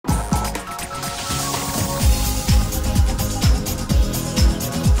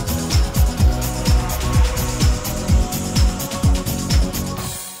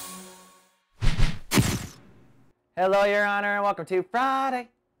Hello, Your Honor, and welcome to Friday.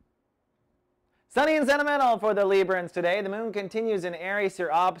 Sunny and sentimental for the Librans today. The moon continues in Aries,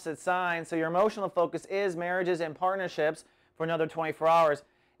 your opposite sign, so your emotional focus is marriages and partnerships for another 24 hours.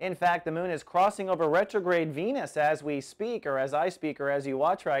 In fact, the moon is crossing over retrograde Venus as we speak, or as I speak, or as you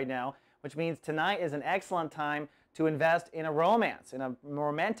watch right now, which means tonight is an excellent time to invest in a romance, in a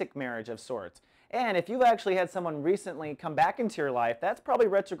romantic marriage of sorts. And if you've actually had someone recently come back into your life, that's probably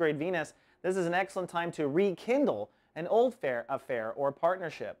retrograde Venus. This is an excellent time to rekindle an old affair or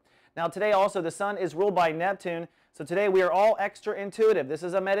partnership. Now today also the sun is ruled by Neptune, so today we are all extra intuitive. This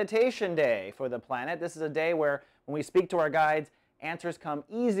is a meditation day for the planet. This is a day where when we speak to our guides, answers come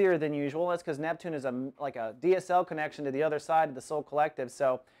easier than usual. That's because Neptune is like a DSL connection to the other side of the soul collective.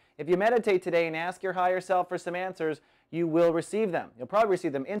 So if you meditate today and ask your higher self for some answers, you will receive them. You'll probably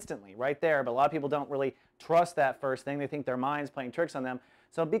receive them instantly right there, but a lot of people don't really trust that first thing. They think their mind's playing tricks on them.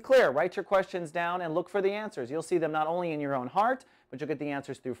 So be clear, write your questions down and look for the answers. You'll see them not only in your own heart, but you'll get the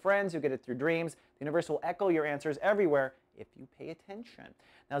answers through friends, you'll get it through dreams. The universe will echo your answers everywhere if you pay attention.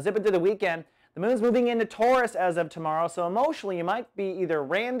 Now zip it to the weekend. The moon's moving into Taurus as of tomorrow, so emotionally you might be either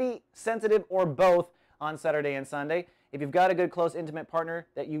randy, sensitive, or both on Saturday and Sunday. If you've got a good, close, intimate partner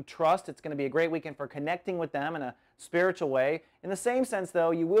that you trust, it's going to be a great weekend for connecting with them in a spiritual way. In the same sense,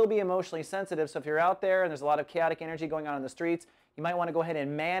 though, you will be emotionally sensitive, so if you're out there and there's a lot of chaotic energy going on in the streets, you might want to go ahead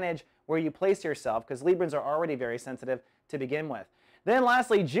and manage where you place yourself, because Librans are already very sensitive to begin with. Then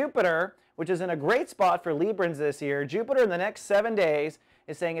lastly, Jupiter, which is in a great spot for Librans this year. Jupiter in the next 7 days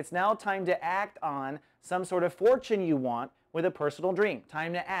is saying it's now time to act on some sort of fortune you want with a personal dream.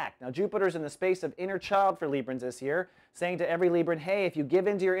 Time to act. Now Jupiter's in the space of inner child for Librans this year, saying to every Libran, hey, if you give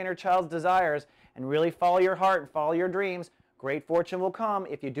into your inner child's desires and really follow your heart and follow your dreams, great fortune will come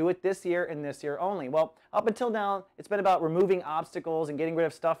if you do it this year and this year only. Well, up until now, it's been about removing obstacles and getting rid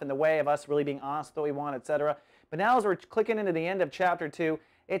of stuff in the way of us really being honest with what we want, etc. But now as we're clicking into the end of chapter 2,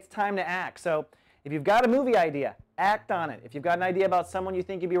 it's time to act. So if you've got a movie idea, act on it. If you've got an idea about someone you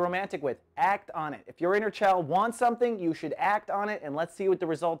think you'd be romantic with, act on it. If your inner child wants something, you should act on it, and let's see what the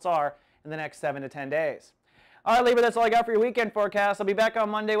results are in the next 7 to 10 days. All right, Libra, that's all I got for your weekend forecast. I'll be back on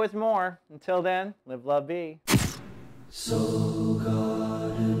Monday with more. Until then, live, love, be. So